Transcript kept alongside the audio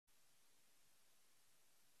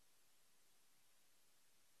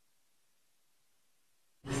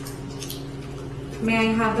May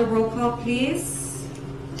I have the roll call, please?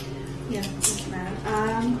 Yes,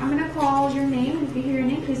 madam. I'm going to call your name. If you hear your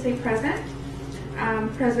name, please say present.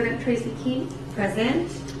 President Tracy King. Present.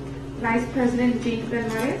 Vice President Jean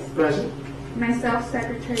Bernardes. Present. Myself,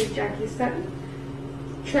 Secretary Jackie Sutton.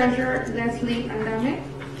 Treasurer Leslie Andame.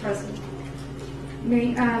 Present.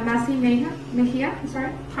 Masi Mejia,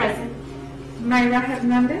 Present. Mayra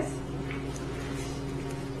Hernandez.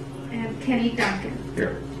 And Kenny Duncan.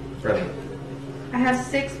 Here. Present. I have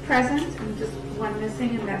 6 present and just 1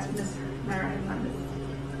 missing, and that's Miss Mayra Hernandez.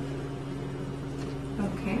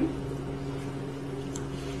 Okay.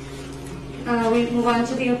 We move on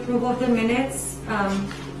to the approval of the minutes.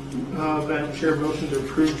 Madam Chair, motion to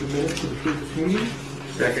approve the minutes of the previous meeting.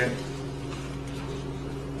 Second.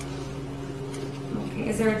 Okay,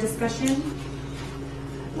 is there a discussion?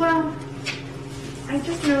 Well, I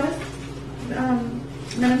just noticed,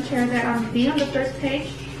 Madam Chair, that on B on the first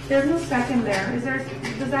page, there's no second there.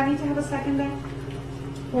 Does that need to have a second there?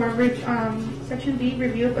 For section B,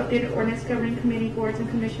 review of updated ordinance governing committee, boards, and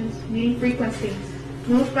commissions, meeting frequency.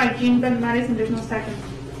 Moved by Jean Bernardes, and there's no second.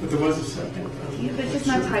 But there was a second. It's just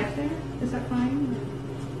not typed there. Is that fine?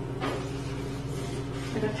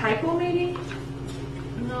 Like a typo, maybe?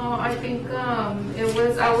 No, I think it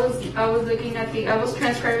was. I was looking at I was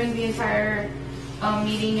transcribing the entire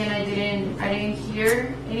meeting, and I didn't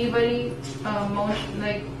hear anybody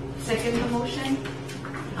second the motion.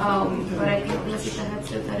 But I think Lucita had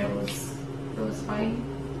said that it was fine.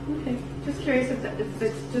 Okay. Just curious if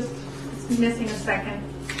it's just missing a second.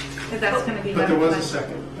 If that's going to be. But there was a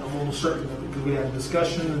second. I'm almost certain of it because we had a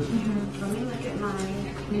discussion. Let me look at my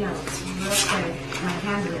notes real quick. My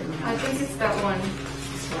handwritten notes. I think it's that one.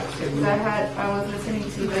 I was listening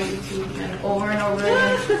to the YouTube and over and over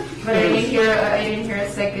again, but I didn't hear a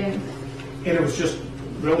second. And it was just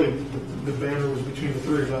really the banner was between the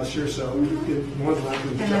 3 of us here, so it more than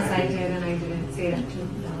likely was Unless I Jackie. did and I didn't say it too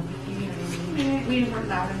loud. We weren't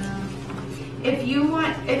loud enough. If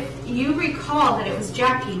you recall that it was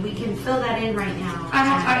Jackie, we can fill that in right now.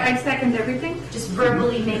 I second everything. Just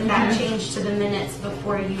verbally make that change to the minutes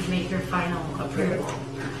before you make your final approval.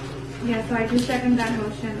 Yeah, so I do second that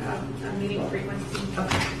motion of meeting frequency.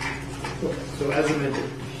 Okay. Okay, so as amended.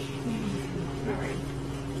 All right.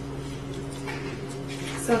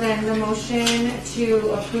 So then the motion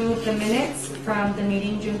to approve the minutes from the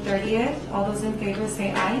meeting June 30th. All those in favor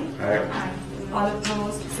say aye. Aye. All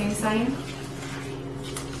opposed, same sign.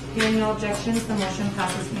 Hearing no objections, the motion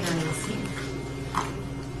passes unanimously.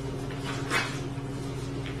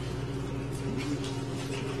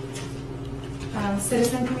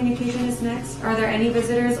 Citizen communication is next. Are there any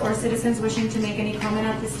visitors or citizens wishing to make any comment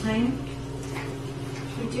at this time?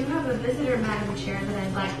 We do have a visitor, Madam Chair, that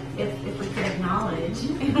I'd like, if we could acknowledge,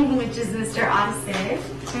 which is Mr. Odyssey.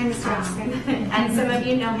 Hi, Mr. Odyssey. And some of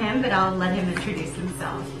you know him, but I'll let him introduce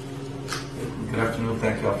himself. Good afternoon.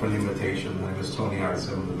 Thank you all for the invitation. My name is Tony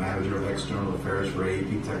Odyssey. I'm the Manager of External Affairs for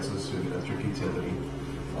AEP Texas Electric Utility.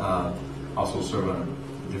 Also serve on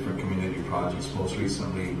different community projects. Most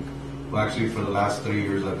recently, well, actually for the last 3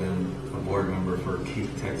 years, I've been a board member for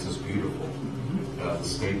Keep Texas Beautiful, the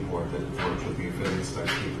state board that works with the affiliates that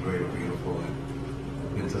keep Greater Beautiful. And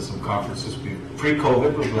I've been to some conferences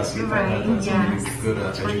pre-COVID with Leslie. Right, That's yes. a good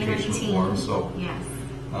educational 2019. forum. So, yes.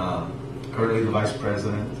 Currently the Vice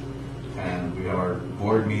President, and we have our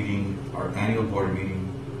board meeting, our annual board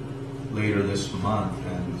meeting later this month,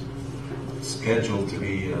 and scheduled to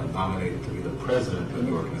be nominated to be the president of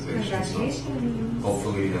the organization. Congratulations. So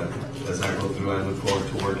hopefully, as I go through, I look forward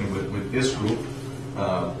to working with this group.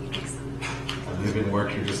 I live and work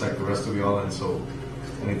here just like the rest of y'all, and so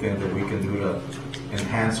anything that we can do to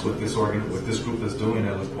enhance what this group is doing,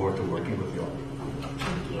 I look forward to working with y'all.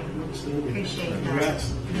 Thank you. Appreciate that.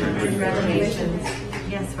 Congrats. Congratulations.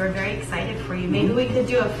 Yes, we're very excited for you. Maybe we could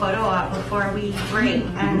do a photo op before we break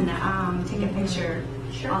and take a picture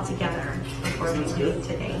all together before we leave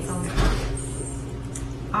today. So,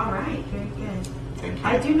 all right, very good. Thank you.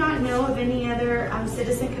 I do not know of any other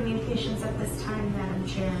citizen communications at this time, Madam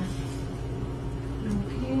Chair.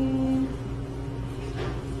 Okay.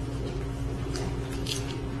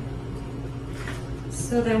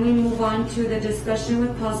 So then we move on to the discussion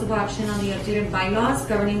with possible action on the updated bylaws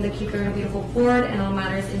governing the Keep It Beautiful board and all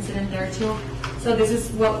matters incident thereto. So this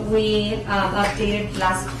is what we updated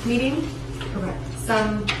last meeting. Correct.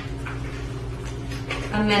 Some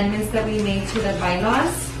amendments that we made to the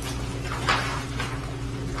bylaws.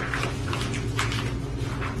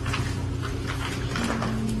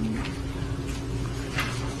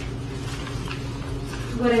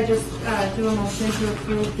 Would I just do a motion to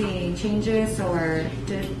approve the changes, or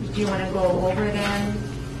do you want to go over them?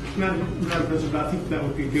 Madam President, I think that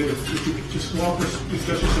would be good if you could just walk us,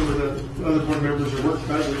 especially some of the other board members who work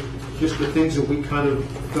present, just the things that we kind of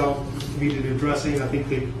felt needed addressing. I think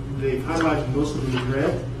they highlighted most of them in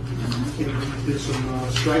red. And did some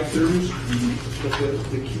strike throughs,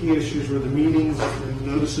 but the key issues were the meetings and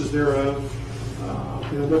notices thereof.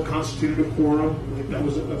 What constituted a quorum. I think that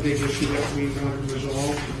was a big issue that we wanted to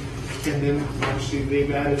resolve. And then obviously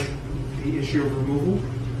they've added the issue of removal.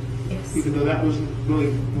 Yes. Even though that wasn't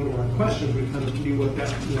really one of our questions, we kind of knew what that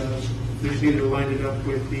was. We just needed to line it up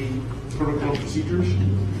with the protocol procedures.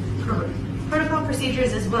 Correct. Protocol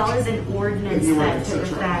procedures as well as an ordinance that took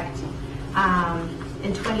effect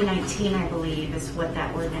in 2019, I believe, is what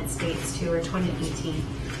that ordinance states to, or 2018.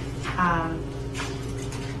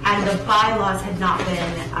 And the bylaws had not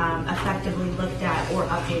been effectively looked at or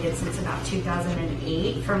updated since about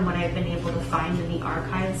 2008, from what I've been able to find in the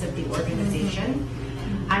archives of the organization.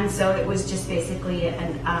 And so it was just basically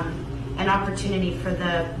an opportunity for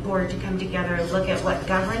the board to come together, look at what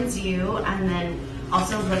governs you, and then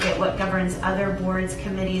also look at what governs other boards,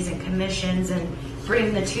 committees, and commissions, and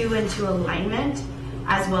bring the two into alignment,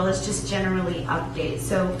 as well as just generally update.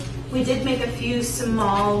 So we did make a few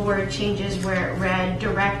small word changes where it read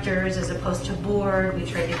directors as opposed to board. We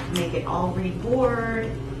tried to make it all read board,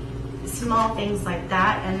 small things like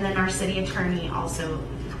that. And then our city attorney also,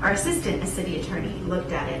 our assistant city attorney,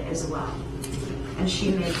 looked at it as well. And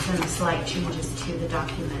she made some slight changes to the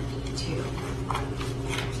document too.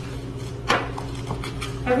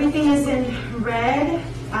 Everything is in red,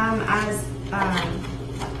 as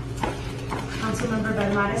Councilmember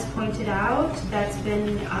Bermares pointed out. That's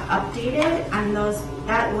been updated, and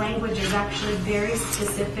that language is actually very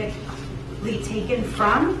specifically taken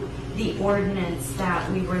from the ordinance that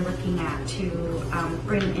we were looking at to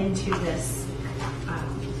bring into this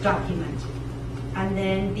document. And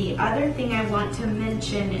then the other thing I want to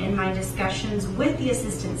mention in my discussions with the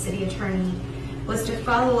Assistant City Attorney was to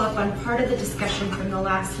follow up on part of the discussion from the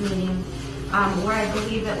last meeting, where I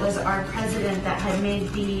believe it was our president that had made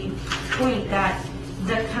the point that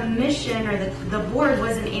the commission or the board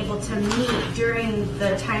wasn't able to meet during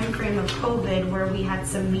the time frame of COVID, where we had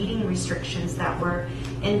some meeting restrictions that were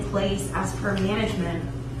in place as per management.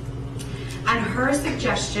 And her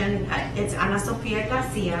suggestion, it's Ana Sofia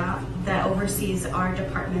Garcia that oversees our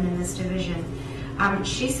department in this division.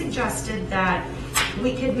 She suggested that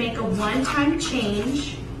we could make a one-time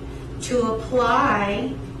change to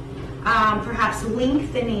apply, perhaps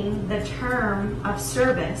lengthening the term of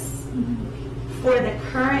service for the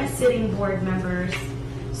current sitting board members,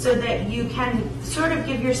 so that you can sort of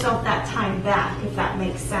give yourself that time back, if that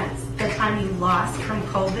makes sense. The time you lost from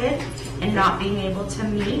COVID and not being able to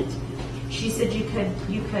meet. She said you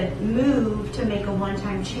could move to make a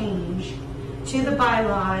one-time change to the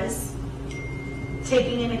bylaws,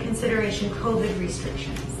 taking into consideration COVID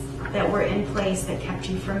restrictions that were in place that kept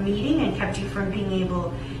you from meeting and kept you from being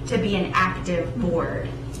able to be an active board.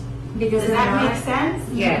 Because Does that make sense?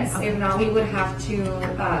 Yes. Okay. If not, we would have to.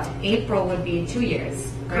 April would be 2 years.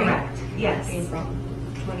 Right? Correct. Yes. April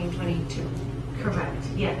 2022. Correct.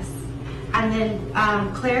 Yes. And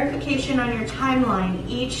then clarification on your timeline.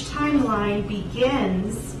 Each timeline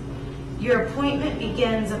begins, your appointment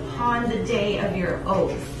begins upon the day of your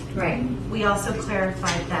oath. Right. We also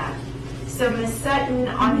clarified that. So Ms. Sutton,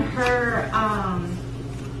 on her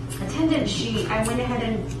attendance sheet, I went ahead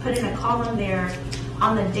and put in a column there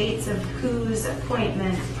on the dates of whose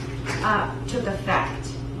appointment took effect.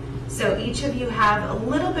 So each of you have a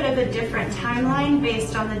little bit of a different timeline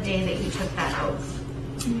based on the day that you took that oath.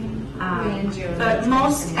 But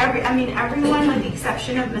everyone with the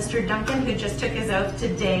exception of Mr. Duncan, who just took his oath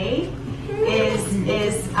today, is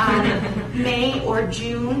May or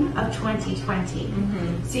June of 2020.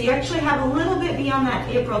 So you actually have a little bit beyond that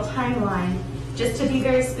April timeline. Just to be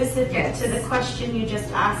very specific to the question you just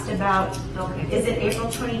asked about, is it April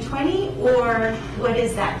 2020 or what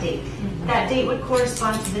is that date? That date would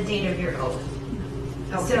correspond to the date of your oath.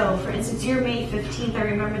 So for instance, you're May 15th. I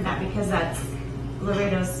remember that because that's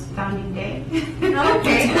Laredo's founding day.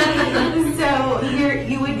 So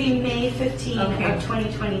you would be May 15th of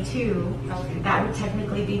 2022. That would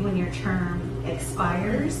technically be when your term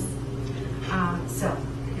expires. So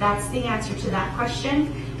that's the answer to that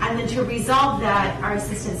question. And then to resolve that, our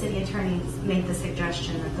assistant city attorney made the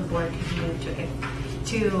suggestion that the board could move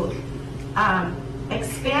to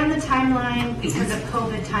expand the timeline because of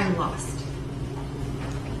COVID time lost.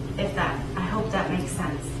 I hope that makes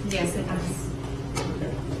sense. Yes, it does.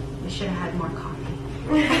 We should have had more coffee.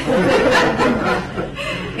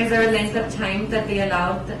 Is there a length of time that they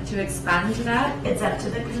allowed to expand to that? It's up to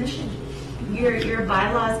the commission. your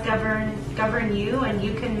bylaws govern you, and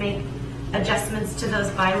you can make adjustments to those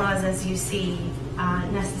bylaws as you see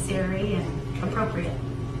necessary and appropriate.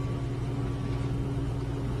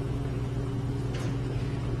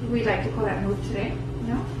 We'd like to call that move today,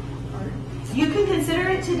 no? Or- You can consider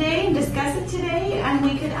it today and discuss it today, and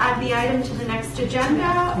we could add the item to the next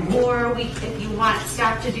agenda, or if you want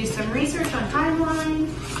staff to do some research on timeline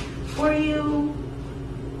for you.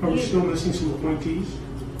 Are we still missing some appointees?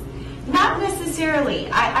 Not necessarily.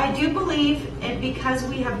 I do believe it, because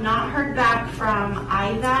we have not heard back from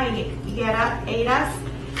ADAS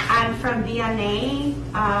and from BNA,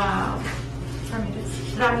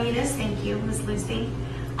 Ramirez, thank you, Ms. Lucy.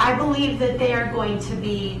 I believe that they are going to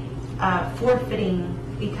be forfeiting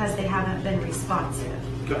because they haven't been responsive.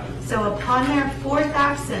 Got it. So upon their fourth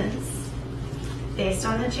absence, based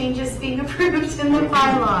on the changes being approved in the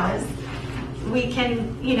bylaws, we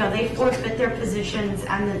can, they forfeit their positions,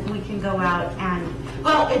 and then we can go out and,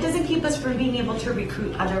 well, it doesn't keep us from being able to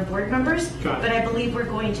recruit other board members, Got it. but I believe we're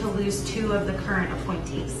going to lose 2 of the current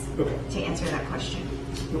appointees Okay. to answer that question.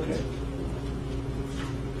 Okay.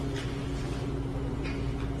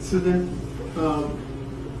 So then,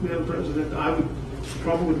 Madam President, I would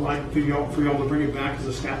probably like for y'all to bring it back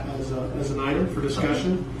as an item for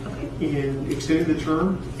discussion Okay. in extending the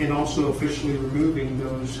term and also officially removing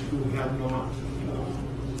those who have not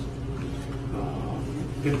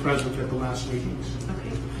been present at the last meetings.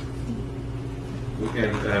 Okay. We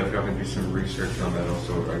can probably do some research on that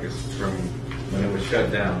also, I guess, from when it was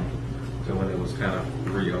shut down to when it was kind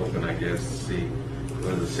of reopened, I guess, see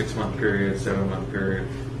whether 6-month period, 7-month period,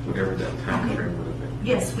 whatever that time Okay. frame would have been.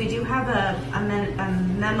 Yes, we do have a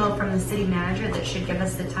memo from the city manager that should give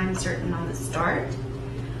us the time certain on the start.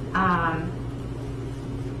 And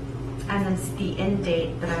then the end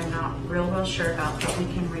date that I'm not real sure about, but we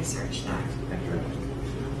can research that. Thank you.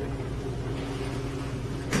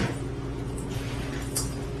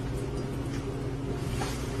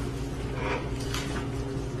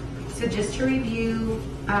 So just to review,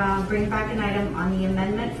 bring back an item on the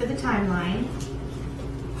amendment for the timeline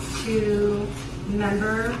to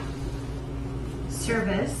member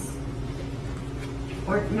service,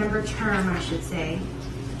 or member term, I should say,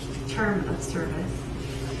 term of service.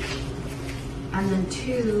 And then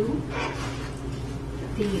 2,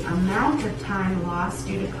 the amount of time lost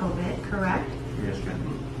due to COVID, correct? Yes,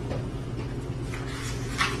 ma'am.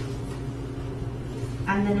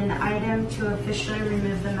 And then an item to officially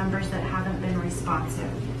remove the members that haven't been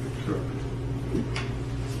responsive. Sure.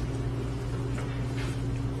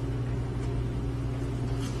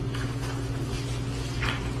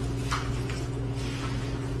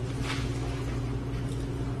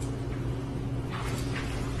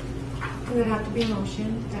 Does it have to be a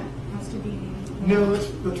motion? That has to be. No,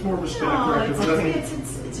 that's more of a staff No, directive. but I think-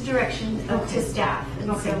 it's a direction to staff, and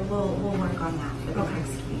Okay. so we'll work on that for the Okay.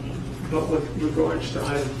 next meeting. But with regards to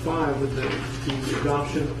item 5, with the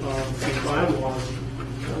adoption of the bylaws,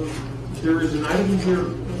 there is an item here,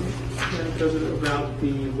 Madam President, about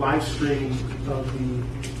the live streaming of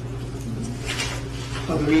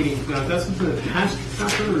the meeting. Now, that's something that has to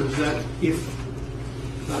happen, or is that if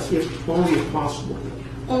only if possible?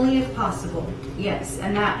 Only if possible, yes,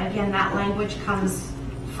 and that, again, that language comes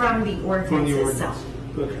from the From the ordinance ordinance? itself.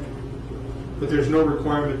 Okay. But there's no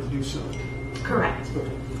requirement to do so? Correct. Okay.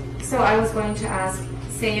 So I was going to ask,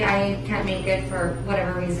 say I can't make it for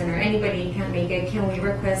whatever reason, or anybody can't make it, can we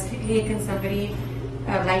request, hey, can somebody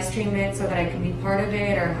live stream it so that I can be part of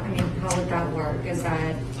it, or, I mean, how would that work? Is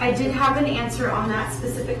that, I did have an answer on that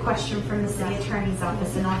specific question from the city attorney's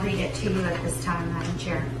office, and I'll read it to you at this time, Madam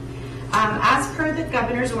Chair. As per the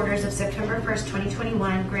governor's orders of September 1st,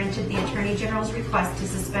 2021, granted the Attorney General's request to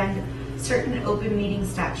suspend certain open meeting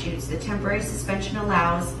statutes, the temporary suspension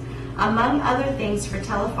allows, among other things, for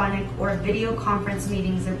telephonic or video conference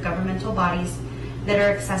meetings of governmental bodies that are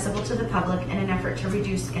accessible to the public in an effort to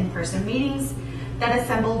reduce in-person meetings that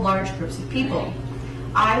assemble large groups of people.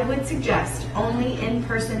 I would suggest only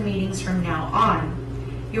in-person meetings from now on.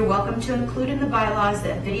 You're welcome to include in the bylaws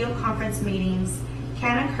that video conference meetings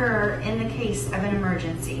can occur in the case of an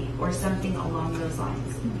emergency or something along those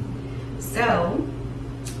lines. So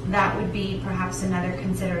that would be perhaps another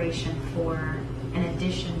consideration for an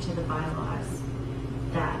addition to the bylaws.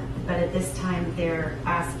 But at this time, they're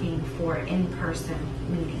asking for in-person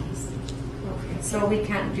meetings. okay, so we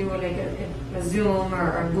can't do like a Zoom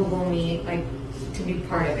or a Google Meet, like, to be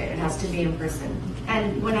part of it, it has to be in person?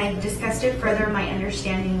 And when I discussed it further, my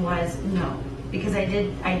understanding was no, because I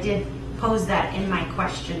did pose that in my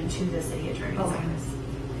question to the city attorney's Okay. office.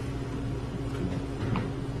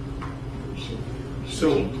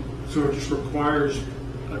 So it just requires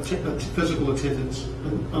physical attendance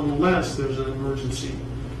unless there's an emergency.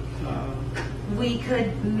 We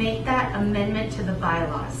could make that amendment to the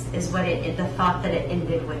bylaws, is what the thought that it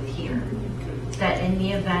ended with here. That in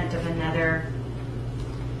the event of another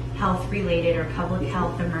health-related or public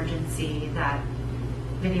health emergency, that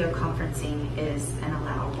video conferencing is an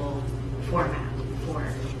allowable format for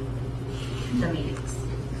the meetings.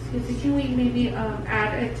 Excuse me, can we maybe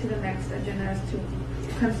add it to the next agenda as to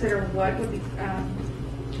consider what would be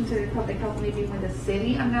considered public health, maybe when the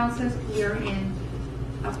city announces we're in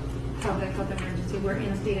a public health emergency, we're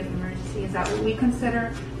in a state of emergency. Is that what we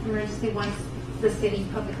consider emergency once the city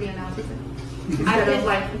publicly announces it? Instead of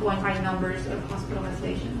like going by numbers of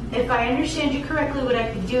hospitalization? If I understand you correctly, what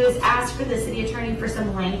I could do is ask for the city attorney for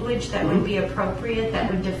some language that would be appropriate, that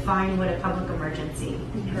would define what a public emergency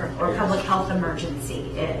or public health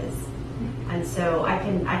emergency is. And so I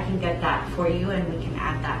can get that for you, and we can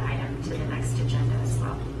add that item to the next agenda as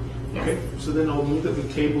well. Yes. Okay, so then I'll move that we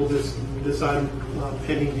table this item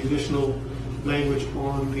pending the additional language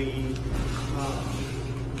on the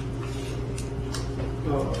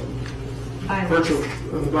virtual,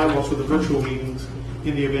 the bylaws for the virtual meetings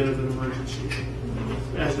in the event of an emergency,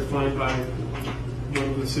 as defined by one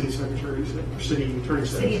of the city secretaries or city attorney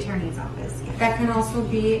says. City attorney's office. Yes. That can also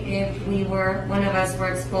be if one of us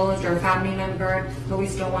were exposed or a family member, but we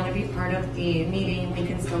still want to be part of the meeting, we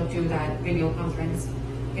can still do that video conference.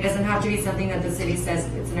 It doesn't have to be something that the city says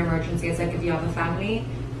it's an emergency. It's like if you have a family,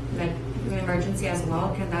 like an emergency as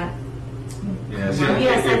well, can that? Yeah,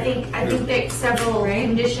 Yes, I think that several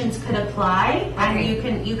conditions could apply, and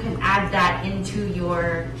Okay. you can add that into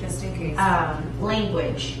your Just in case.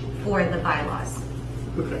 language for the bylaws.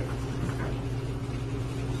 Okay.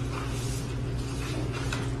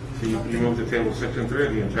 So you move the table section 3 or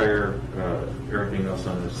the entire, everything else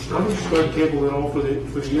on this? I'm just going to table it all for the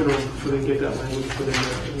interim, so they get that language for them,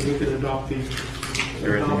 and we can adopt them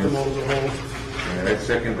all as a whole. Yeah, I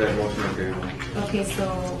second that motion on table. Okay,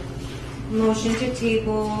 so motion to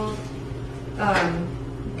table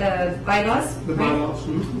the bylaws? The right? bylaws,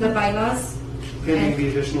 The bylaws pending the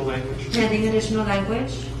additional language. pending additional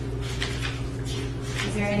language.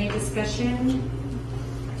 Is there any discussion?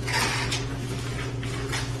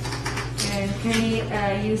 And Kenny,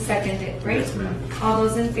 you second it, right? Yes, ma'am. All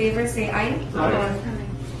those in favor say aye. Aye.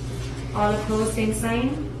 All opposed, same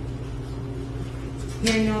sign.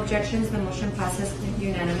 Hearing no objections, the motion passes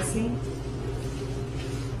unanimously.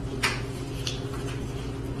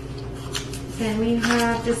 Then we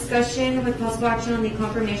have discussion with possible action on the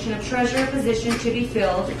confirmation of treasurer position to be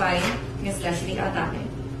filled by Ms. Leslie Adame.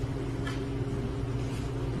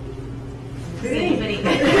 Does anybody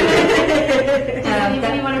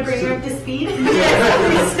want to bring her up to speed?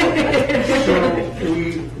 So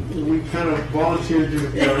we kind of volunteered to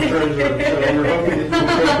be our treasurer, so we're hoping that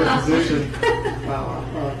you'll take the position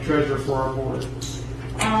treasurer for our board.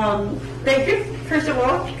 Thank you, first of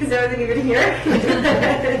all, because I wasn't even here.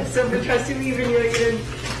 So for trusting me, even you even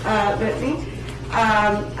with me.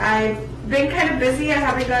 I've been kind of busy. I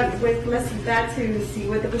haven't got with Leslie that to see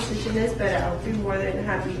what the position is, but I'll be more than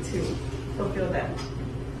happy to fulfill that.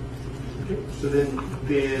 Okay, so then I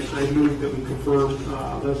move that we confirm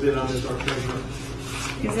Leslie Adame as our treasurer.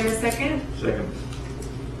 Is there a second? Second.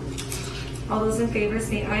 All those in favor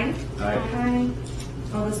say aye. Aye.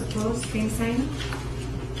 All those opposed, same sign.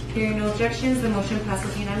 Hearing no objections, the motion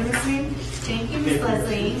passes unanimously. Thank you, Ms.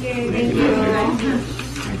 Leslie. Thank you.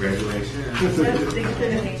 Congratulations.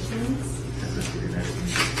 Congratulations.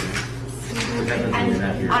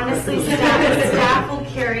 And honestly, staff will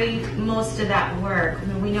carry most of that work. I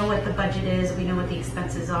mean, we know what the budget is, we know what the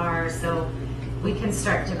expenses are, so we can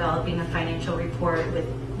start developing a financial report with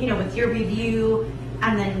your review,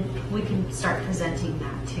 and then we can start presenting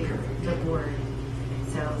that to the board.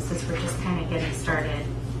 So since we're just kind of getting started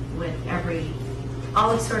with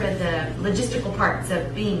all of sort of the logistical parts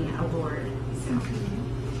of being a board.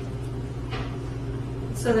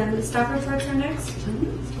 So then the staff reports are next.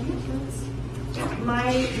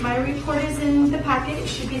 My report is in the packet. It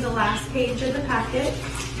should be the last page of the packet.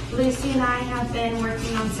 Lucy and I have been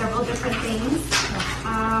working on several different things.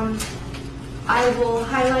 I will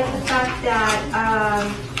highlight the fact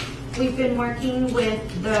that we've been working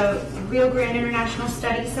with the Rio Grande International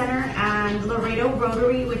Study Center and Laredo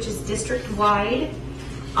Rotary, which is district-wide,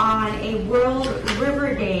 on a World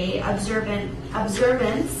River Day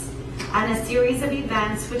observance and a series of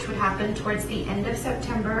events which would happen towards the end of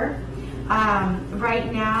September.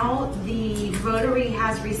 Right now, the Rotary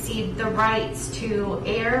has received the rights to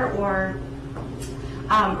air or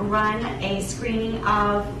run a screening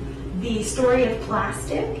of the story of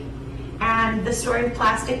plastic And the story of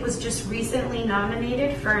plastic was just recently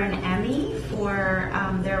nominated for an Emmy for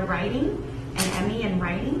their writing, an Emmy in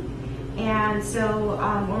writing. And so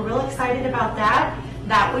we're real excited about that.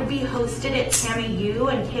 That would be hosted at TAMU,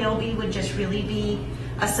 and KLB would just really be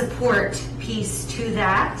a support piece to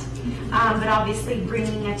that. But obviously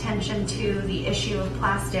bringing attention to the issue of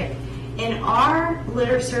plastic. In our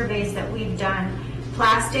litter surveys that we've done,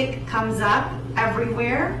 plastic comes up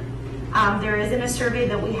everywhere. There isn't a survey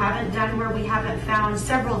that we haven't done where we haven't found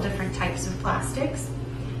several different types of plastics.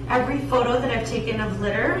 Every photo that I've taken of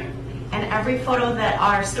litter and every photo that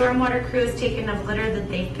our stormwater crew has taken of litter that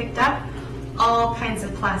they've picked up, all kinds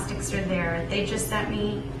of plastics are there. They just sent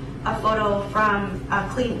me a photo from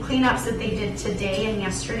cleanups that they did today and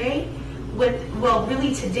yesterday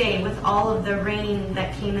really today with all of the rain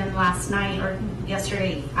that came in last night or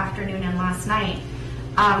yesterday afternoon and last night.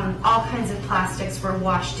 All kinds of plastics were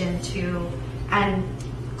washed into and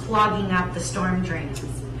clogging up the storm drains.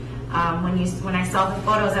 When I saw the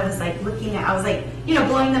photos, I was like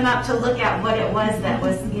blowing them up to look at what it was that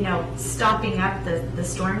was, stopping up the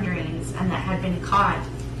storm drains and that had been caught,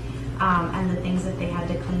 and the things that they had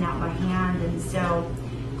to clean out by hand. And so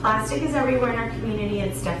plastic is everywhere in our community.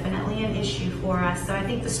 It's definitely an issue for us. So I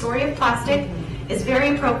think the story of plastic is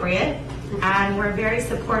very appropriate, and we're very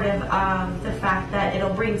supportive of the fact that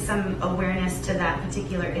it'll bring some awareness to that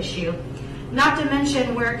particular issue. Not to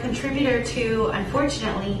mention, we're a contributor to,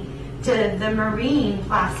 unfortunately, to the marine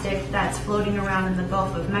plastic that's floating around in the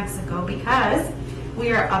Gulf of Mexico, because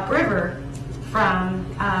we are upriver from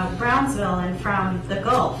Brownsville and from the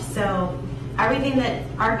Gulf. So everything that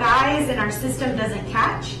our guys and our system doesn't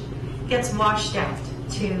catch gets washed out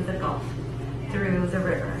to the Gulf through the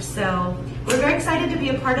river. So we're very excited to be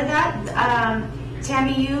a part of that.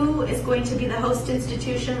 TAMU is going to be the host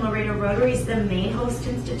institution. Laredo Rotary is the main host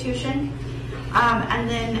institution. And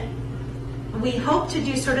then we hope to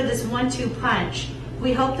do sort of this 1-2 punch.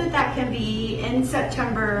 We hope that can be in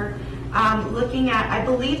September, looking at, I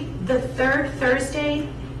believe the third Thursday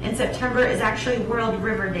in September is actually World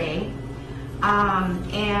River Day.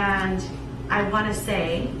 And I want to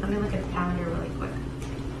say, let me look at the calendar really quick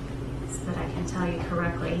so that I can tell you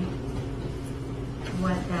correctly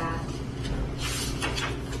what that,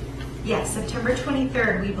 yes, September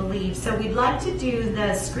 23rd, we believe. So we'd like to do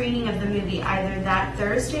the screening of the movie either that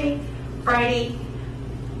Thursday, Friday,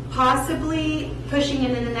 possibly pushing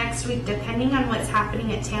into the next week, depending on what's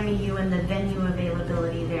happening at TAMU and the venue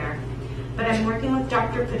availability there. But I'm working with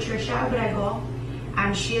Dr. Patricia Abrego,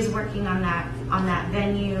 and she is working on that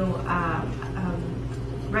venue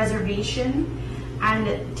reservation. And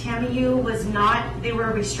TAMU was not, they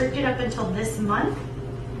were restricted up until this month,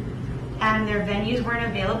 and their venues weren't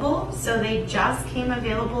available, so they just came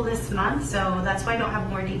available this month. So that's why I don't have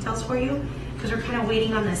more details for you, because we're kind of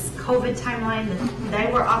waiting on this COVID timeline that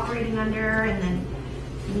they were operating under, and then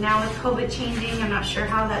now with COVID changing, I'm not sure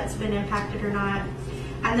how that's been impacted or not.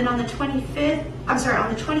 And then on the 25th,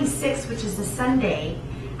 on the 26th, which is the Sunday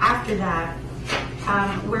after that,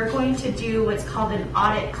 we're going to do what's called an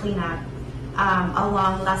audit cleanup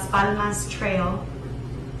along Las Palmas Trail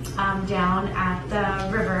down at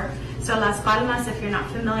the river. So Las Palmas, if you're not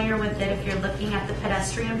familiar with it, if you're looking at the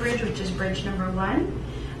pedestrian bridge, which is bridge number 1,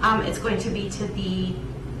 it's going to be to the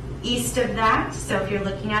east of that. So if you're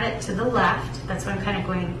looking at it to the left, that's what I'm kind of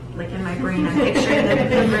going, like in my brain, I'm picturing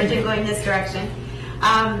the bridge and going this direction.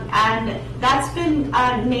 And that's been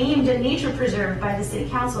named a nature preserve by the City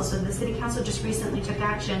Council. So the City Council just recently took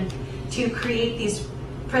action to create these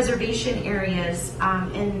preservation areas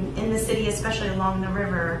in the city, especially along the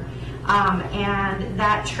river. And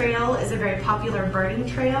that trail is a very popular birding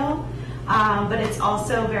trail, but it's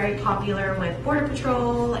also very popular with Border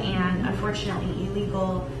Patrol and, unfortunately,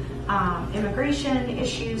 illegal immigration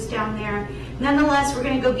issues down there. Nonetheless, we're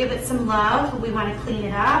going to go give it some love. We want to clean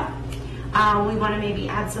it up. We want to maybe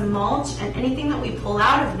add some mulch, and anything that we pull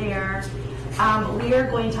out of there, we are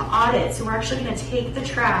going to audit. So we're actually going to take the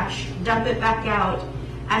trash, dump it back out,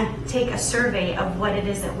 and take a survey of what it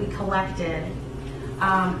is that we collected,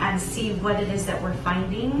 and see what it is that we're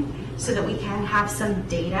finding, so that we can have some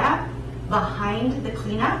data behind the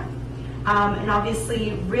cleanup. And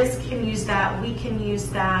obviously, RISC can use that, we can use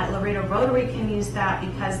that, Laredo Rotary can use that,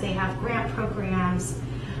 because they have grant programs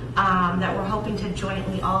that we're hoping to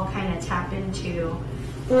jointly all kind of tap into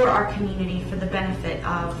for our community for the benefit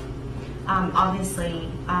of obviously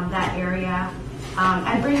that area,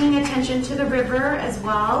 and bringing attention to the river as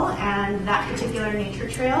well, and that particular nature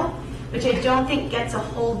trail, which I don't think gets a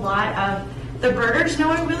whole lot of, the birders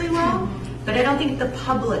know it really well, but I don't think the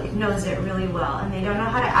public knows it really well, and they don't know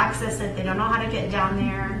how to access it, they don't know how to get down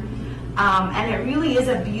there. And it really is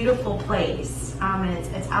a beautiful place. And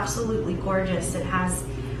it's absolutely gorgeous. It has,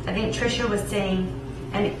 I think Tricia was saying,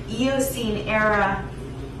 an Eocene era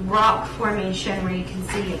rock formation where you can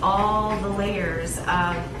see all the layers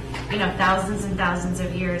of, thousands and thousands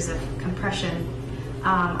of years of compression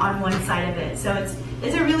on one side of it. So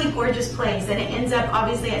it's a really gorgeous place, and it ends up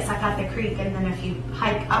obviously at Zacate Creek, and then if you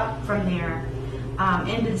hike up from there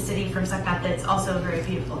into the city from Zacate, it's also a very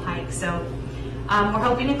beautiful hike. So we're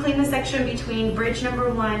hoping to clean the section between bridge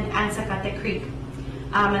number 1 and Zacate Creek,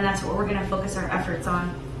 and that's what we're going to focus our efforts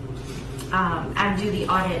on and do the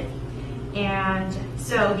audit. And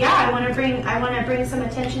so, yeah, I want to bring some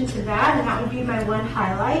attention to that, and that would be my one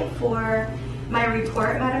highlight for my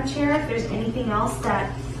report, Madam Chair. If there's anything else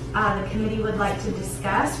that the committee would like to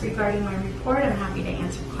discuss regarding my report, I'm happy to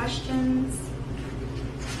answer questions.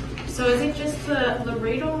 So is it just the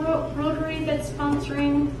Laredo Rotary that's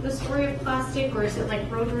sponsoring the story of plastic, or is it like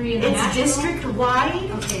Rotary International? It's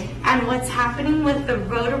district-wide. Okay. And what's happening with the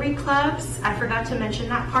Rotary clubs, I forgot to mention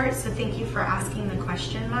that part, so thank you for asking the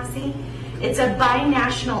question, Masi. It's a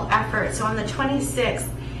bi-national effort. So on the 26th,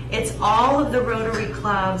 it's all of the Rotary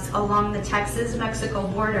clubs along the Texas-Mexico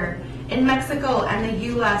border in Mexico and the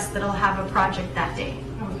U.S. that'll have a project that day.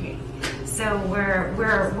 Okay. So we're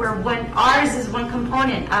one. Ours is one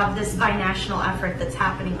component of this bi-national effort that's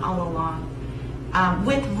happening all along,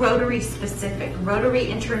 with Rotary specific. Rotary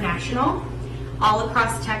International, all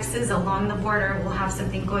across Texas along the border, will have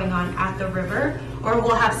something going on at the river, or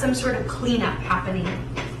we'll have some sort of cleanup happening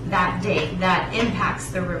that day that impacts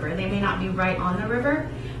the river. They may not be right on the river,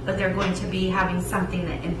 but they're going to be having something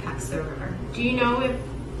that impacts the river. Do you know if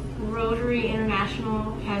Rotary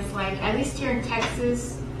International has, like, at least here in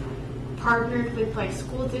Texas, partnered with like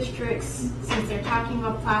school districts, since they're talking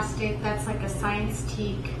about plastic, that's like a science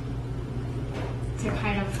teak to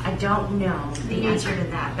kind of... I don't know the answer to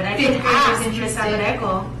that, but I Think did they're just ask Ms. interested.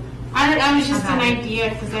 Abrego. I was just About an it. idea,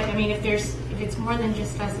 because I mean, if it's more than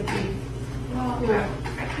just us, it'd be... Well,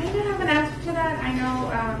 I kind of have an answer to that. I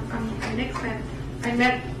know in Nixon, I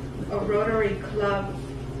met a Rotary Club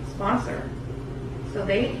sponsor. So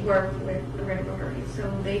they work with the Red Rotary.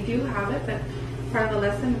 So they do have it, but part of the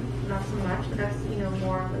lesson, not so much, but that's,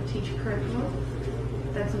 more of a teacher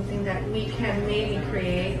curriculum. That's something that we can maybe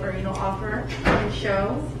create or, offer and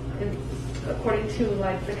show according to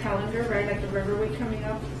like the calendar, right? Like the River Week coming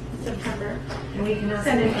up in September. And we can also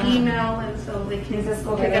Send an email, and so they can Yes,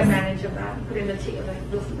 take advantage of that, put in the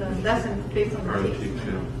the lesson based on the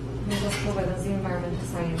teaching. Ms. Escobedo's the environmental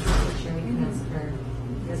science teacher. We can ask her.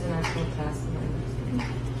 There's an actual class.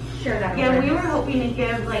 Share that. Yeah, we awareness. were hoping to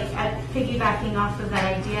give, like, piggybacking off of that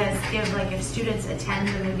idea, is give, like, if students attend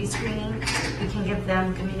the movie screening, we can give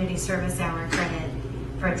them community service hour credit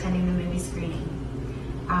for attending the movie screening.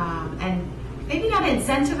 And maybe not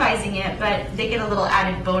incentivizing it, but they get a little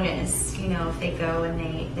added bonus, if they go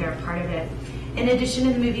and they're a part of it. In addition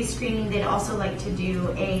to the movie screening, they'd also like to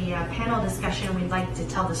do a panel discussion. We'd like to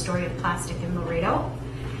tell the story of plastic in Laredo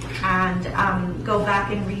and go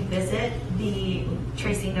back and revisit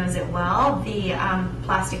Tracy knows it well, the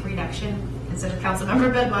plastic reduction, instead of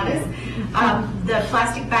Councilmember Bedmanis, the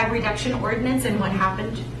plastic bag reduction ordinance and what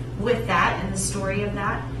happened with that and the story of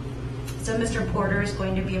that. So Mr. Porter is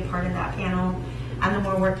going to be a part of that panel, and then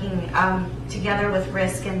we're working together with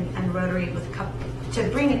RISC and Rotary to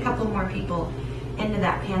bring a couple more people into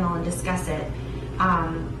that panel and discuss it.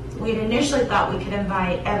 We had initially thought we could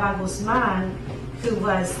invite Eva Guzman, who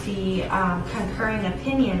was the concurring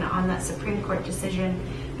opinion on that Supreme Court decision,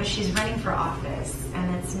 but she's running for office,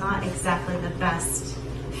 and it's not exactly the best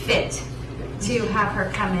fit to have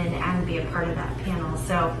her come in and be a part of that panel.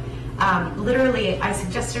 So literally, I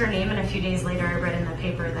suggested her name, and a few days later I read in the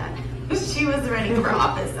paper that she was running for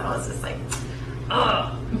office. I was just like,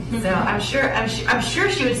 oh. So I'm sure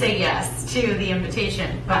she would say yes to the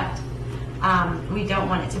invitation, but we don't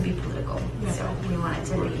want it to be political. So we want it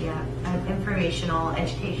to be an informational,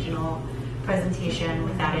 educational presentation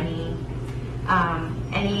without any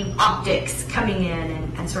optics coming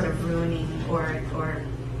in and sort of ruining or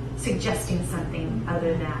suggesting something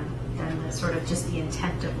other than the sort of just the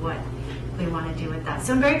intent of what we want to do with that.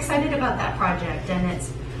 So I'm very excited about that project, and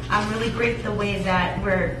it's really great the way that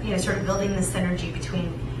we're sort of building the synergy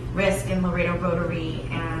between RISC and Laredo Rotary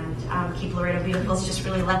and Keep Laredo Beautiful. Is just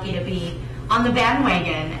really lucky to be on the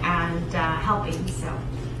bandwagon and helping. So.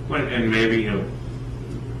 Well, and maybe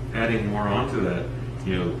adding more onto that,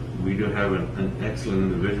 we do have an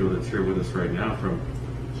excellent individual that's here with us right now from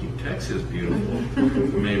Keep Texas Beautiful.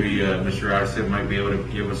 Maybe Mr. Arce might be able to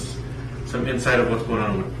give us some insight of what's going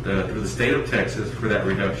on through the state of Texas for that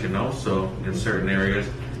reduction also in certain areas,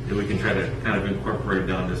 that we can try to kind of incorporate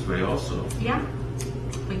down this way also. Yeah,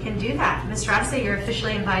 we can do that. Ms. Rasa, you're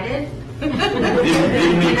officially invited.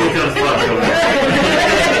 Didn't mean to come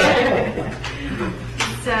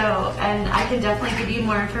So, and I can definitely give you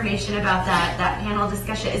more information about that panel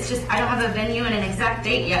discussion. It's just, I don't have a venue and an exact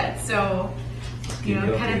date yet, so,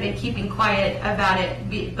 kind of been keeping quiet about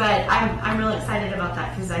it. But I'm really excited about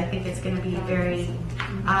that because I think it's going to be very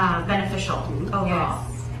beneficial overall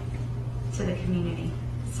to the community.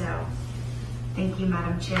 So, thank you,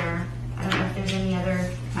 Madam Chair. I don't know if there's any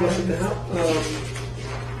other items.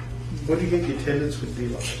 What do you think the attendance would be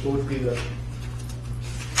like? What would be the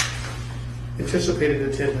anticipated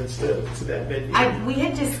attendance to that venue? We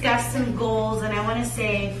had discussed some goals, and I want to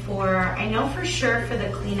say I know for sure for the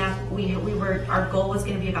cleanup, our goal was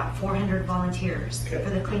going to be about 400 volunteers for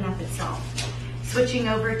the cleanup itself. Switching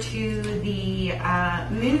over to the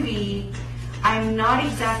movie, I'm not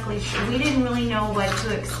exactly sure. We didn't really know what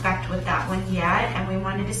to expect with that one yet, and we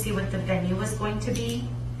wanted to see what the venue was going to be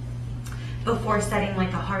before setting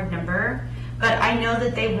like a hard number. But I know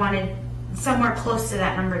that they wanted somewhere close to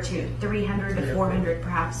that number too, 300 to 400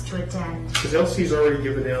 perhaps to attend. Because LC's already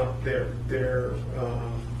given out their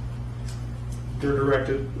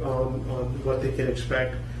directive on what they can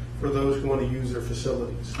expect for those who want to use their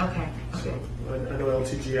facilities. Okay. So I know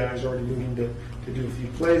LTGI is already moving to do a few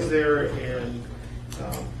plays there, and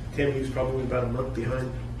Tammy's probably about a month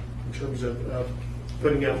behind in terms of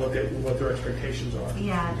putting out what their expectations are.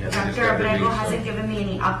 Yeah, Yeah, Dr. Abrego hasn't given me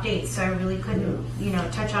any updates, so I really couldn't,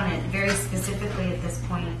 touch on it very specifically at this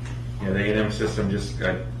point. Yeah, the A&M system just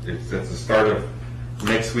got, it's the start of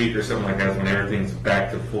next week or something like that when everything's back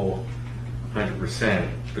to full 100%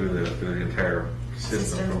 through the entire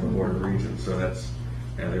system from the Board of Regents. So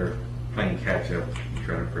they're playing catch up,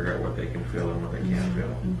 trying to figure out what they can fill and what they can't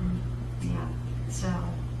fill. Yeah, so.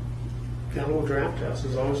 Capital Draft House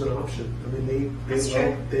is always an option. I mean,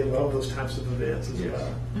 they love those types of events as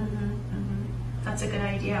well. That's a good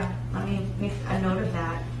idea. Let me make a note of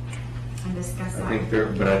that and discuss that.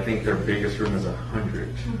 I think their biggest room is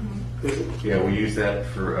 100. Yeah, we used that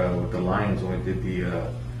for with the Lions when we did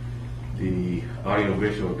the audio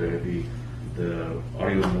visual, the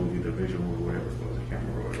audio movie, the visual movie, whatever it was. I can't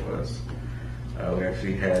remember what it was. We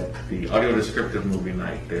actually had the audio descriptive movie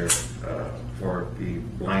night there for the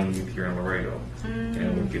blind youth here in Laredo,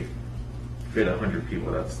 and we could fit 100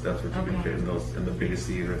 people. That's what you can fit in the biggest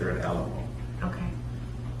theater there at Alamo. Okay.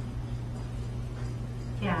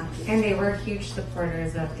 Yeah. And they were huge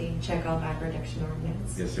supporters of the Checkout Back Reduction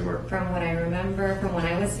Ordinance. Yes, they were. From what I remember, from when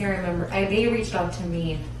I was here, they reached out to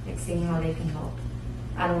me, like seeing how they can help.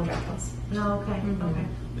 Alamo Draft House. No, okay. Okay.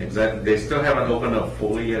 Exactly. They still haven't opened up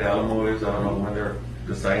fully at Alamo. I don't know when they're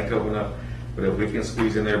deciding to open up, but if we can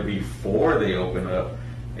squeeze in there before they open up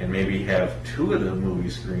and maybe have 2 of the movie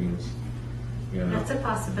screens, That's a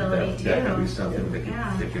possibility too. that could be something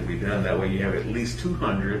that could be done. That way you have at least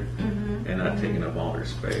 200 and not taking up all their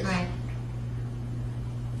space. Right.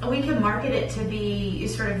 We could market it to be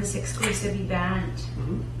sort of this exclusive event.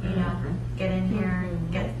 Get in here,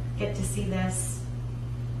 get to see this.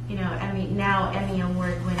 Emmy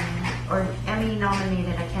award winning or Emmy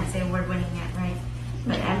nominated. I can't say award winning yet, right?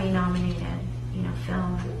 But Emmy nominated,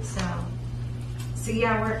 film. So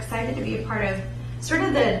yeah, we're excited to be a part of sort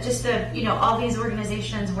of all these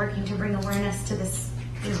organizations working to bring awareness to this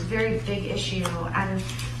very big issue. And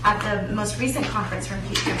at the most recent conference from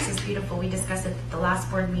Keep Texas Beautiful, we discussed at the last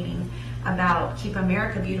board meeting about Keep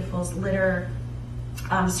America Beautiful's litter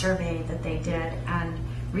survey that they did and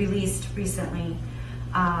released recently.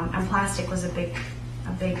 And plastic was a big,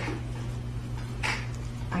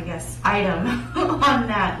 I guess, item on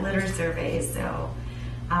that litter survey. So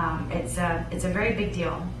it's a very big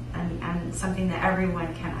deal and something that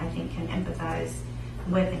everyone can empathize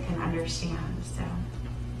with and can understand.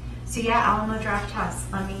 So yeah, Alamo Draft House.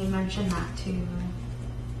 Let me mention that to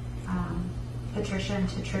Patricia and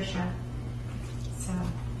to Tricia. So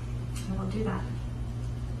we'll do that.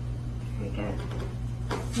 Very good.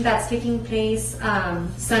 That's taking place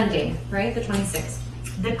Sunday, right? The 26th.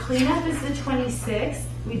 The cleanup is the 26th.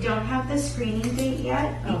 We don't have the screening date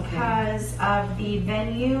yet because of the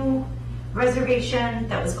venue reservation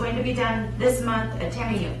that was going to be done this month at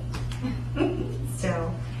TAMU.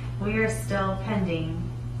 So we are still pending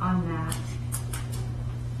on that.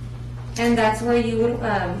 And that's where you would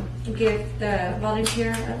give the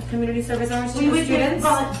volunteer community service hours to We the would give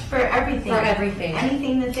students? for everything. For everything.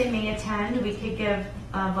 Anything that they may attend, we could give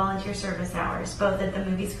volunteer service hours, both at the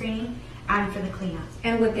movie screening and for the cleanup.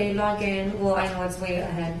 And would they log in? Well, I know it's way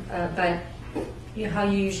ahead, but how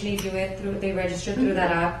you usually do it, they register through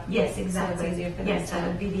that app? Yes, exactly. So it's easier for them Yes, to- that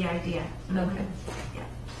would be the idea. Okay. Yeah.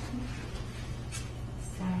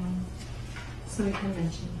 so we can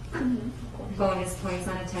mention. Bonus points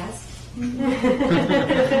on a test.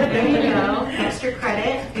 There you go, extra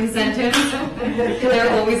credit. Incentives.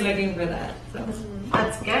 They're always looking for that. So.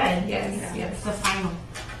 That's good. Yes, yes. The final.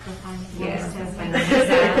 Yes, Yes. that's fine.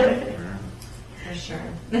 For sure.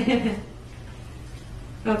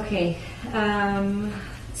 Okay.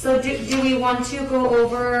 So do we want to go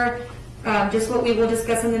over just what we will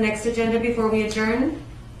discuss in the next agenda before we adjourn?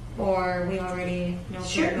 Or we already know?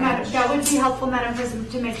 Sure, pretty much? that would be helpful, Madam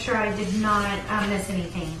President, to make sure I did not miss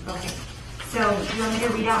anything. Okay. So, you want me to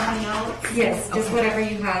read out my notes? Yes, just Okay. whatever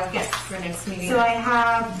you have Yes. for next meeting. So I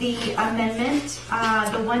have the amendment,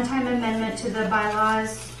 the one-time amendment to the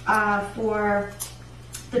bylaws for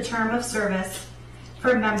the term of service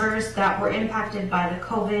for members that were impacted by the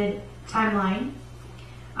COVID timeline.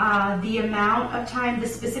 The amount of time, the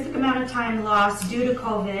specific amount of time lost due to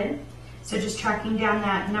COVID, so just tracking down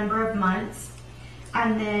that number of months.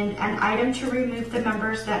 And then an item to remove the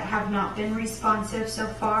members that have not been responsive so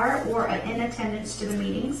far or in attendance to the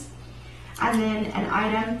meetings. And then an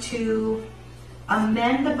item to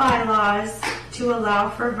amend the bylaws to allow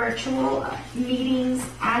for virtual meetings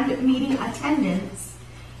and meeting attendance,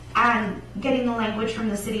 and getting the language from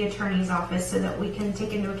the city attorney's office so that we can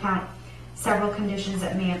take into account several conditions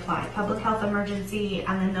that may apply. Public health emergency,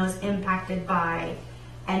 and then those impacted by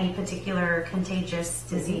any particular contagious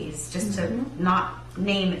disease, just to not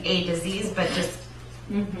name a disease, but just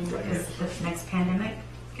because the next pandemic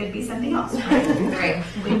could be something else. Right? Right.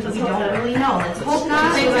 We don't really know. Let's hope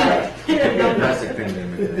not. Plastic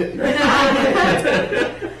pandemic.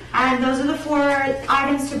 And those are the 4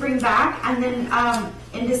 items to bring back. And then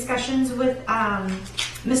in discussions with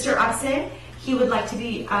Mr. Arce, he would like to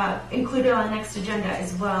be included on the next agenda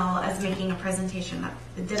as well as making a presentation.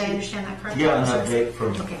 Did I understand that correctly? Yeah, an update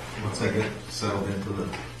from Okay. once I get settled into the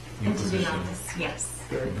new Into the position. office, yes.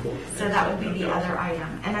 Very cool. So that would be the other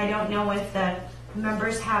item. And I don't know if the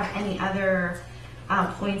members have any other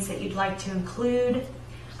points that you'd like to include.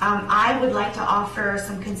 I would like to offer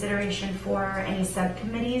some consideration for any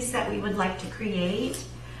subcommittees that we would like to create,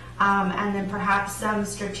 and then perhaps some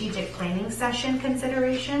strategic planning session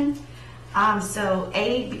consideration.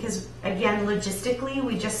 Because again, logistically,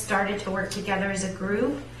 we just started to work together as a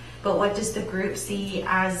group, but what does the group see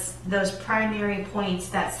as those primary points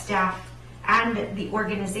that staff and the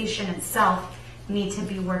organization itself need to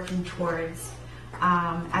be working towards,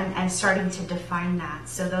 and starting to define that.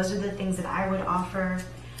 So those are the things that I would offer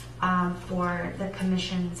for the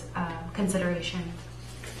commission's consideration.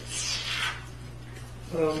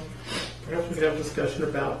 Perhaps we could have a discussion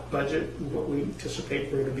about budget and what we anticipate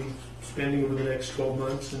we're going to be spending over the next 12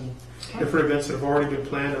 months and different events that have already been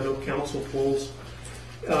planned. I know council pulls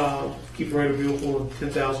keep Laredo beautiful in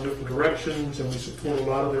 10,000 different directions, and we support a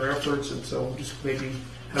lot of their efforts, and so just maybe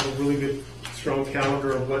have a really good, strong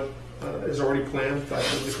calendar of what is already planned by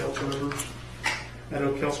some of the council members. I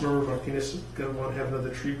know Councilmember Martinez is going to want to have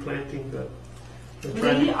another tree planting, but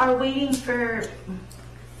We are waiting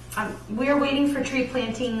for tree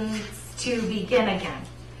plantings to begin again,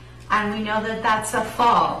 and we know that that's a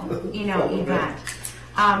fall, event.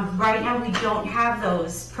 Right now, we don't have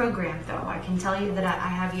those programmed, though. I can tell you that I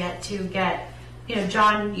have yet to get.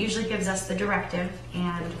 John usually gives us the directive,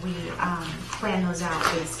 and we plan those out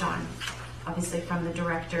based on, obviously, from the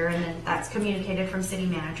director, and then that's communicated from city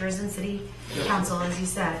managers and city council, as you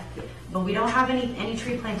said. But we don't have any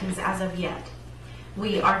tree plantings as of yet.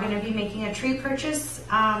 We are going to be making a tree purchase,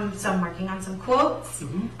 so I'm working on some quotes,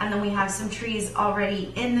 and then we have some trees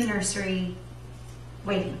already in the nursery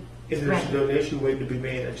waiting. and there's a donation waiting to be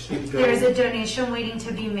made. I just need to go. There's a donation waiting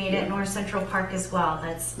to be made at North Central Park as well,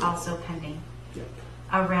 that's also pending. Yeah.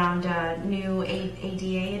 Around new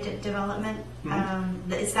ADA development.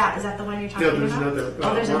 Is that the one you're talking Yeah, about? there's another.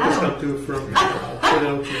 Oh, there's Marcus another come through from Twin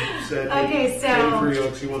Oaks and said, Okay, so- Three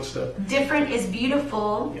Oaks, he wants to. Different is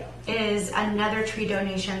Beautiful Yeah. is another tree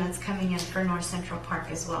donation that's coming in for North Central Park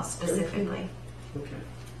as well, specifically. Okay,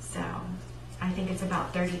 So I think it's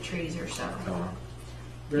about 30 trees or so.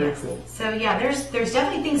 very Yes. cool. So yeah, there's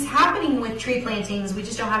definitely things happening with tree plantings. We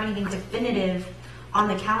just don't have anything definitive on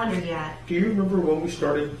the calendar yet. Do you remember when we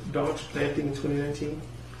started Doc's planting in 2019?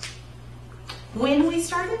 When we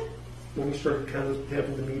started? When we started kind of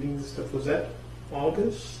having the meetings and stuff, was that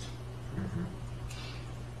August?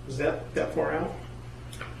 Was that far out?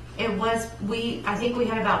 It was, I think we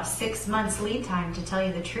had about 6 months lead time, to tell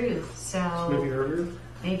you the truth. Maybe So earlier?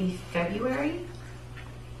 maybe February?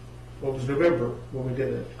 Well, it was November when we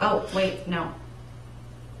did it. Oh, wait, no.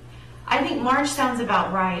 I think March sounds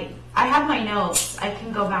about right. I have my notes. I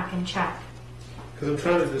can go back and check. Because I'm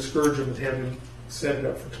trying to discourage them and have them set it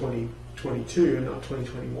up for 2022 and not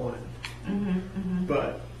 2021.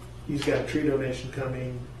 But he's got a tree donation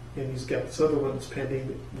coming, and he's got this other one that's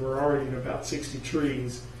pending. We're already at about 60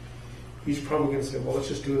 trees. He's probably going to say, well, let's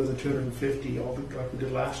just do it as a 250, like we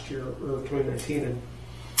did last year, or 2019, and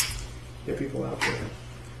get people out there.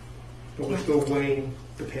 But we're still weighing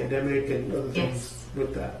the pandemic and other things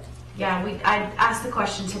with that. Yeah, I asked the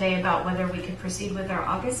question today about whether we could proceed with our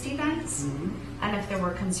August events and if there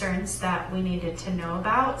were concerns that we needed to know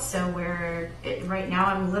about. So right now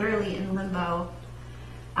I'm literally in limbo.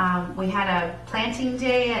 We had a planting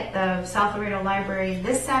day at the South Laredo Library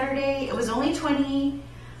this Saturday. It was only 20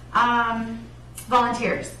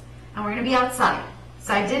 volunteers, and we're going to be outside.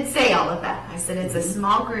 So I did say all of that. I said it's a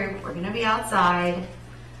small group. We're going to be outside,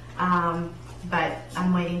 but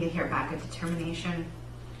I'm waiting to hear back a determination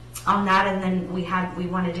on that. And then we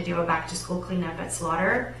wanted to do a back to school cleanup at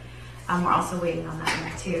Slaughter. We're also waiting on that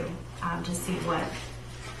one too, to see what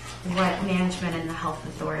management and the health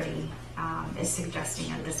authority is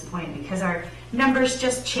suggesting at this point, because our numbers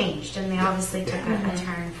just changed and they obviously took a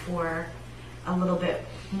turn for a little bit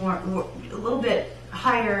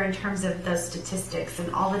higher in terms of those statistics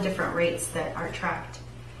and all the different rates that are tracked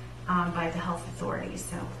by the health authorities.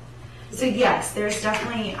 So yes, there's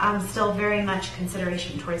definitely still very much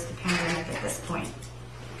consideration towards the pandemic at this point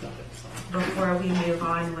before we move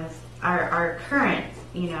on with our current,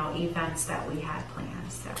 events that we had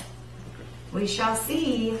planned. So we shall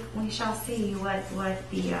see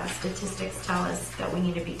what the statistics tell us that we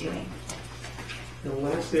need to be doing. And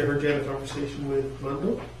lastly, I heard you had a conversation with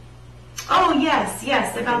Mundo. Oh yes,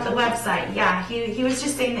 about the website. Yeah, he was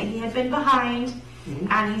just saying that he had been behind,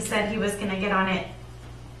 and he said he was going to get on it.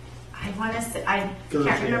 I want to say, I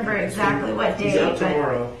can't remember exactly what day. He's out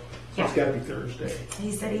tomorrow. Yeah. It's got to be Thursday.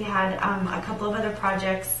 He said he had a couple of other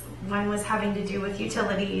projects. One was having to do with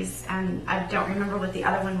utilities, and I don't remember what the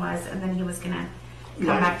other one was. And then he was going to come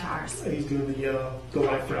back to ours. He's doing the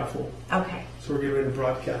life raffle. Okay. So we're getting ready to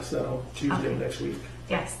broadcast that on Tuesday next week.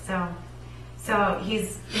 Yes. So he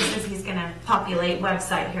says he's going to populate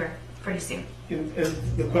website here pretty soon. And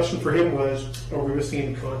the question for him was, are we missing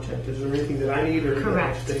any content? Is there anything that I need or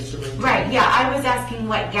Correct. things to bring? Right. Yeah. I was asking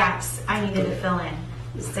what gaps I needed to fill in.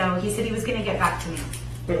 So he said he was going to get back to me.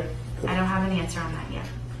 Okay. Cool. I don't have an answer on that yet.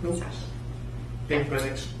 Nope. So. Maybe by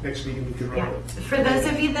next meeting we can run Yeah. it. For those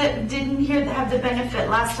of you that didn't have the benefit,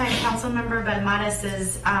 last time Councilmember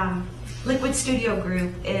Benmatis's Liquid Studio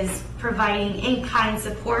Group is providing in-kind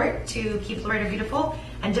support to Keep Laredo Beautiful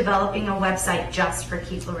and developing a website just for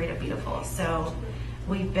Keep Laredo Beautiful. So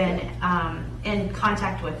we've been in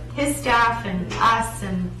contact with his staff and us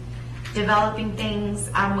and developing things.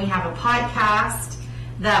 We have a podcast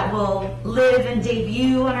that will live and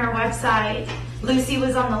debut on our website. Lucy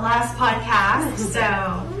was on the last podcast,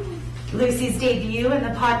 so Lucy's debut in the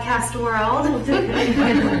podcast world.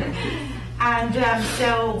 And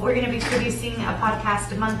so we're going to be producing a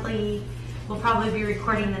podcast monthly. We'll probably be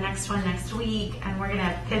recording the next one next week, and we're going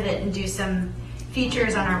to pivot and do some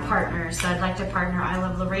features on our partners. So I'd like to partner I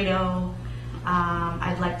Love Laredo.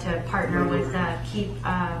 I'd like to partner with Keep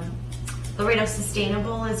Laredo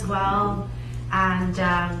Sustainable as well. And,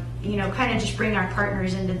 kind of just bring our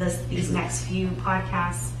partners into these next few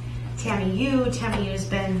podcasts. Tammy Yu has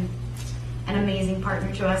been an amazing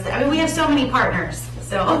partner to us. I mean, we have so many partners,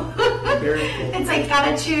 so Very cool. it's like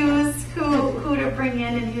gotta choose who to bring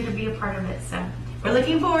in and who to be a part of it. So we're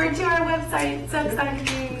looking forward to our website. It's so exciting.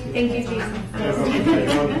 Thank you, Jason.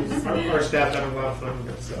 Our staff had a lot of fun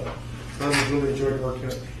with it, so I really enjoyed working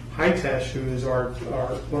with Hitesh, who is our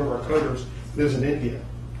one of our coders, lives in India.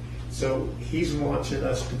 So he's watching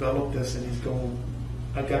us develop this, and he's going,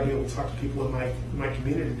 I've got to be able to talk to people in my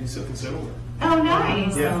community to do something similar. Oh,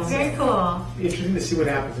 nice. Yeah. Very cool. Interesting to see what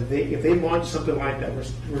happens. If they launch something like that,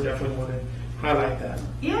 we're definitely want to highlight that.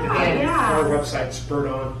 Yeah, And yeah. Our website spurred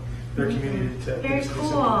on their community to do Very something cool.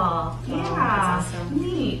 similar. Yeah. that's awesome.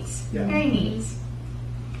 Neat. Yeah. Very neat.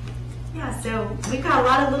 Yeah, so we've got a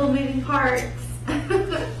lot of little moving parts.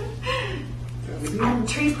 Yeah, we do. And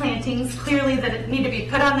tree plantings, clearly that need to be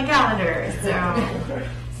put on the calendar.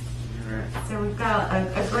 So we've got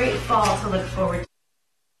a great fall to look forward to.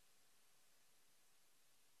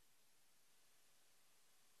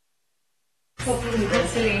 Hopefully,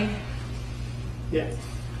 virtually. Yeah.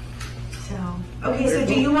 So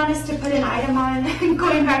do you want us to put an item on,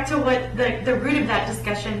 going back to what the root of that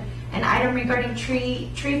discussion, an item regarding tree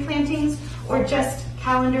plantings, or just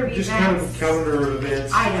calendar events? Just kind of calendar of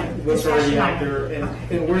events, Item. what's already Discussion out item. there,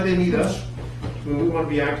 Okay. and where they need us. I mean, we want to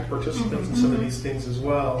be active participants in some of these things as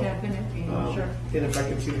well. Definitely, sure. And if I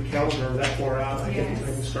can see the calendar that far out, I Yes.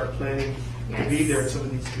 can start planning to be Yes. there at some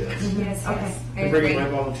of these events. Yes, Okay. yes. I And bringing agree. my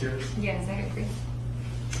volunteers. Yes, I agree.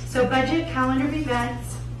 So budget, calendar of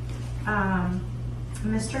events,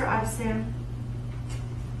 Mr. Obsim,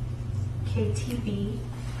 KTV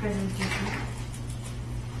presentation.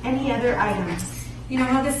 Any other items? You know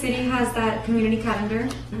how the city has that community calendar?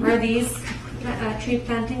 Are these tree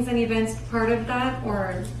plantings and events part of that,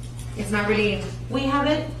 or it's not really? We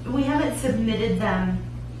haven't submitted them,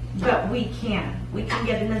 but we can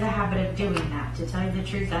get into the habit of doing that. To tell you the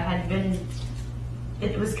truth,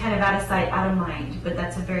 it was kind of out of sight, out of mind, but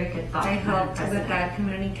that's a very good thought. I helped with President. that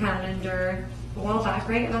community calendar a while back,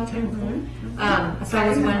 right? A long time ago. So I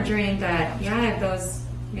was wondering that, if those,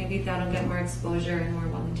 maybe that'll get more exposure and more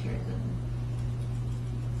volunteers.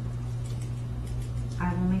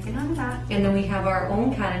 I will make a note of that. And then we have our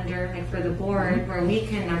own calendar, like for the board, where we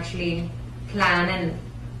can actually plan and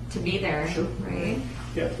to be there, Sure. right?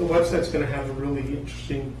 Yeah, the website's going to have a really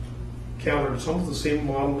interesting calendar. It's almost the same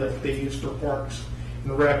model that they use for parks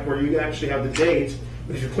and rec, where you actually have the dates,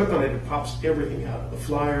 but if you click on it, it pops everything out. The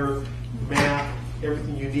flyer, map,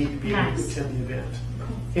 everything you need to be able to Nice. attend the event.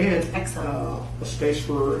 And Excellent. a space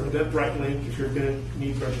for an Eventbrite link if you're going to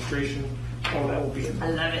need registration. All that will be in I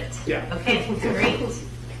there. love it. Yeah. Okay, great.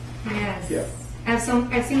 Yes. Yeah.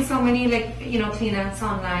 I've seen so many cleanups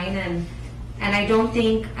online, and I don't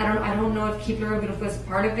know if Keep Laredo Beautiful was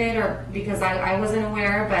part of it, or because I wasn't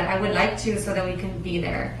aware, but I would like to so that we can be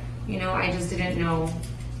there. I just didn't know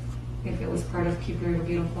if it was part of Keep Laredo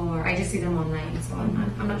Beautiful, or I just see them online, so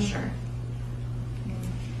I'm not sure.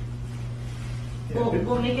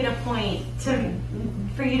 We'll make it a point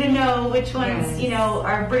for you to know which ones, Yes.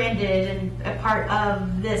 are branded and a part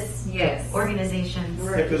of this Yes. organization.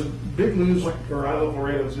 Because Big Lou's or I Love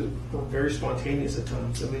Laredo's were very spontaneous at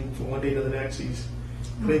times. I mean, from one day to the next, he's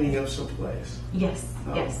cleaning up someplace. Yes,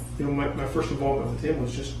 yes. My first involvement with him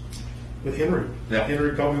was just with Henry. Yeah.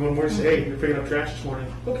 Henry called me one morning and said, "Hey, you're picking up trash this morning."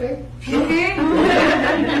 Okay. Okay.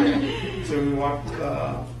 So we walked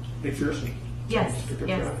McPherson Yes, to pick up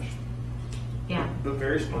yes, trash, yeah. but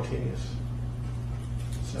very spontaneous.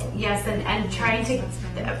 So Yes, and trying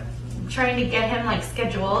to get him like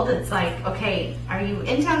scheduled. It's like, okay, are you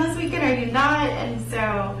in town this weekend? Are you not? And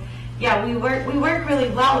so, yeah, we work really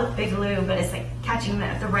well with Big Lou, but it's like catching him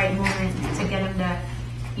at the right moment to get him to,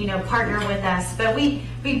 partner with us. But we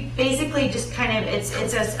basically just kind of it's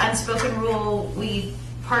an unspoken rule.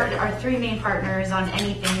 Our three main partners on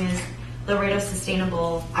anything is Laredo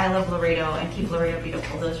Sustainable, I Love Laredo, and Keep Laredo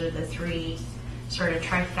Beautiful. Those are the three sort of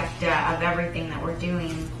trifecta of everything that we're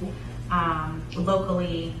doing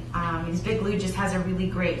locally. Because Big Lou just has a really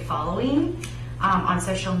great following on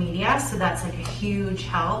social media, so that's like a huge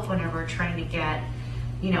help whenever we're trying to get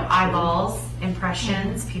eyeballs,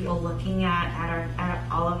 impressions, people looking at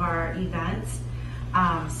all of our events.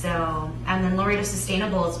 And then Laredo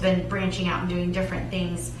Sustainable has been branching out and doing different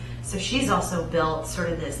things. So she's also built sort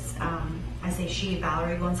of this, I say she,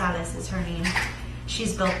 Valerie Gonzalez is her name.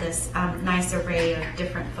 She's built this nice array of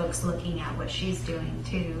different folks looking at what she's doing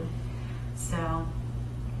too. So,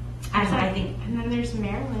 and I think And then there's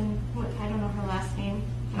Marilyn. I don't know her last name.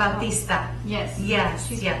 Bautista. Yes. Yes,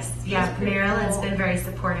 yes, yeah. pretty Marilyn's cool. been very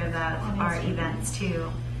supportive of On our Instagram. events too.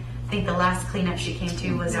 I think the last cleanup she came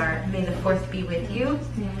to was our May the 4th Be With You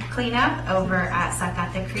cleanup over at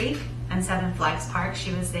Zacate Creek and Seven Flags Park.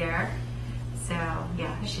 She was there. So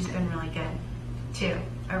yeah, she's been really good too.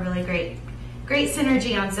 A really great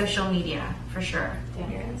synergy on social media for sure.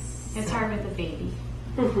 Yes. It's hard with a baby.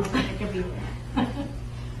 I could be there.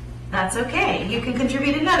 That's okay. You can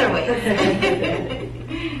contribute in other ways.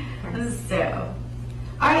 So,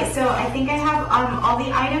 all right. So I think I have all the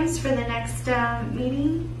items for the next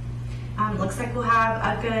meeting. Looks like we'll have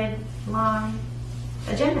a good long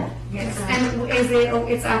agenda. Yes, So- and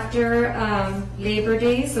it's after Labor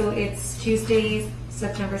Day, so it's Tuesday,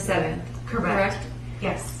 September 7th. Correct.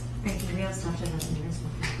 Yes.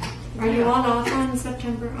 Are you all off on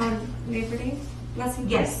Labor Day? Blessing?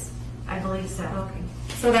 Yes. I believe so. Okay.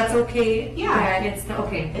 So that's okay? Yeah. That it's It's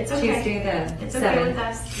okay. Tuesday the It's okay 7th. with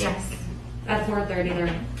us. Yes. At 4:30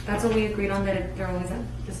 there. That's what we agreed on, that they're always at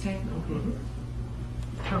this time?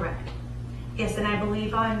 Okay. Correct. Yes, and I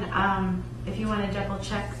believe on, if you want to double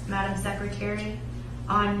check, Madam Secretary,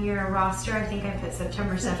 on your roster, I think I put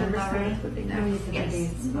September 7th already. Oh, you said the Yes.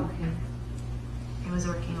 dates. Okay. I was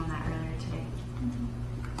working on that earlier today.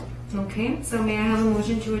 Okay, so may I have a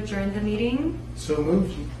motion to adjourn the meeting? So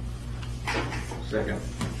moved. Second.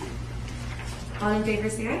 All in favor,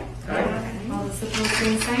 say aye. Aye. All those opposed,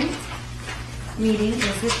 same sign. Meeting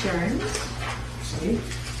is adjourned. See?